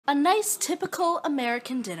A nice, typical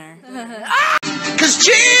American dinner. 'Cause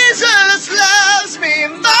Jesus loves me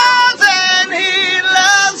more than he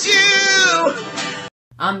loves you.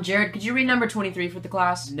 Jared, could you read number 23 for the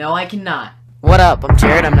class? No, I cannot. What up? I'm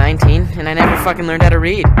Jared, I'm 19, and I never fucking learned how to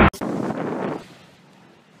read.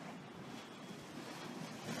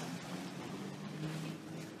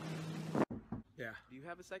 Yeah. Do you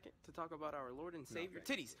have a second to talk about our Lord and Savior?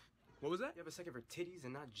 No, titties. What was that? You have a second for titties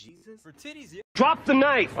and not Jesus? For titties, yeah. Drop the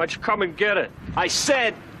knife! Why don't you come and get it? I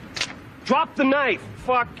said, drop the knife!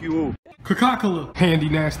 Fuck you. Coca-Cola, Handy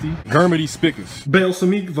Nasty, Germity Spickers,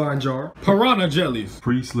 Balsamic Vine Jar, Piranha Jellies,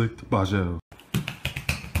 Pre-Slicked Bajel.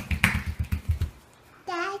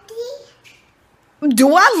 Daddy?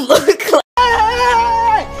 Do I look like...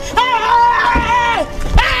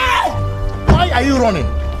 Why are you running?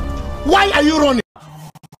 Why are you running?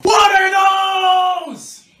 What are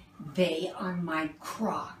those? They are my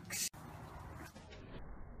Crocs.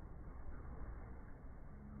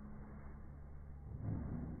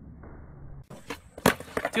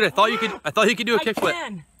 Dude, I thought you could do a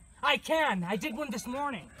kickflip. I can. I did one this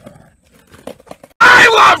morning. I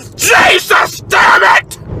love Jesus, damn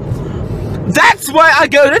it! That's why I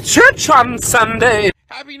go to church on Sunday.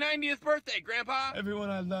 Happy 90th birthday, Grandpa. Everyone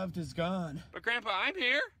I loved is gone. But Grandpa, I'm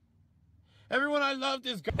here. Everyone I loved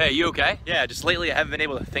is gone. Hey, you okay? Yeah, just lately I haven't been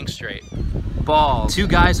able to think straight. Balls. Two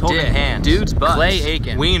guys holding hands. Dude's butts. Clay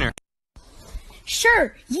Aiken. Wiener.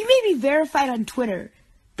 Sure, you may be verified on Twitter,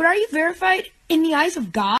 but are you verified in the eyes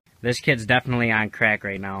of God? This kid's definitely on crack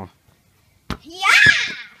right now. Yeah!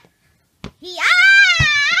 Yeah!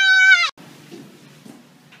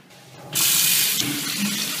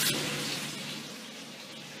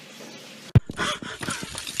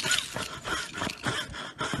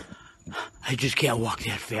 I just can't walk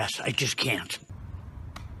that fast. I just can't.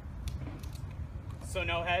 So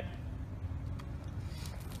no head?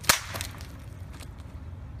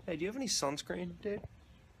 Hey, do you have any sunscreen, dude?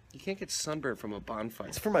 You can't get sunburned from a bonfire.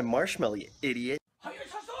 It's for my marshmallow, you idiot.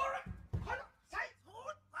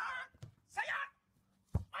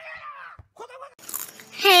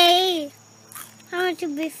 Hey, I want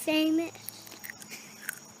to be famous.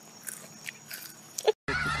 Look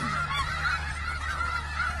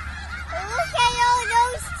at all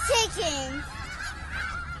those chickens.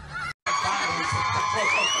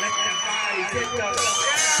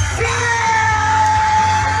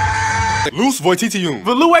 Loose Voititium,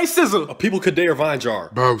 Veloué Scissor, a People Cadere Vine Jar,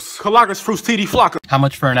 Boss, Calagas Frustiti Flocka. How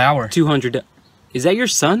much for an hour? 200. Is that your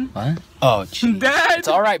son? What? Oh, geez. Dad! It's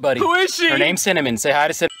alright, buddy. Who is she? Her name's Cinnamon. Say hi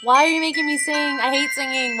to Cinnamon. Why are you making me sing? I hate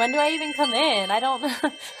singing. When do I even come in? I don't...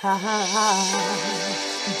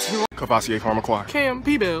 Cavassier Pharmaquire, Cam,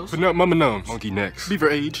 P-Bells. Vanut Mumma Nums, Monkey Necks, Beaver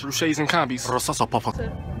Age, Ruches and Combis, Rosasa Papa.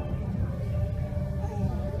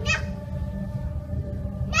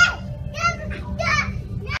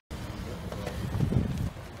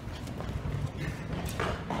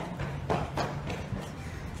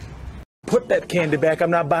 Put that candy back. I'm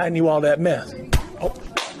not buying you all that mess. Oh,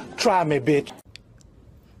 try me, bitch.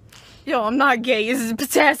 Yo, I'm not gay. This is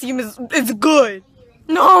potassium. It's good.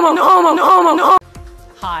 No homo, no homo, no homo, no homo.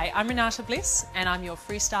 Hi, I'm Renata Bliss, and I'm your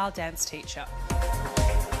freestyle dance teacher.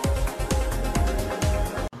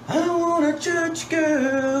 I want a church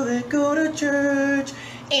girl that go to church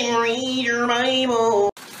and read your Bible.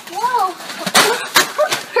 Whoa!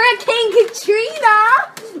 Hurricane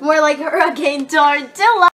Katrina! More like Hurricane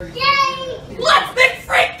Tortilla. Yay! Let's be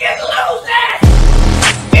freaking losers!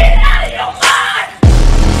 Get out of your mind!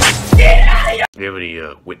 Get out of your... Do you have any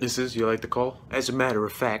witnesses you like to call? As a matter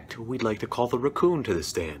of fact, we'd like to call the raccoon to the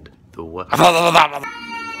stand. The what?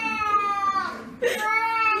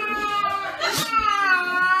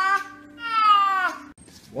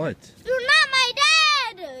 What? You're not my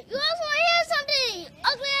dad! You also want to hear something!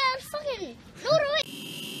 Ugly ass fucking noodle.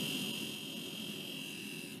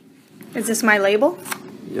 Is this my label?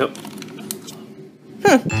 Yep.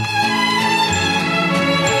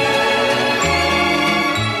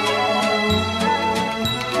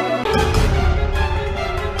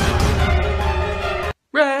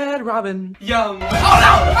 Red Robin. Yum.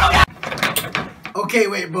 Oh no! Okay,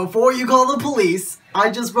 wait, before you call the police, I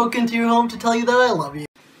just broke into your home to tell you that I love you.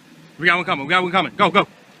 We got one coming, Go, go.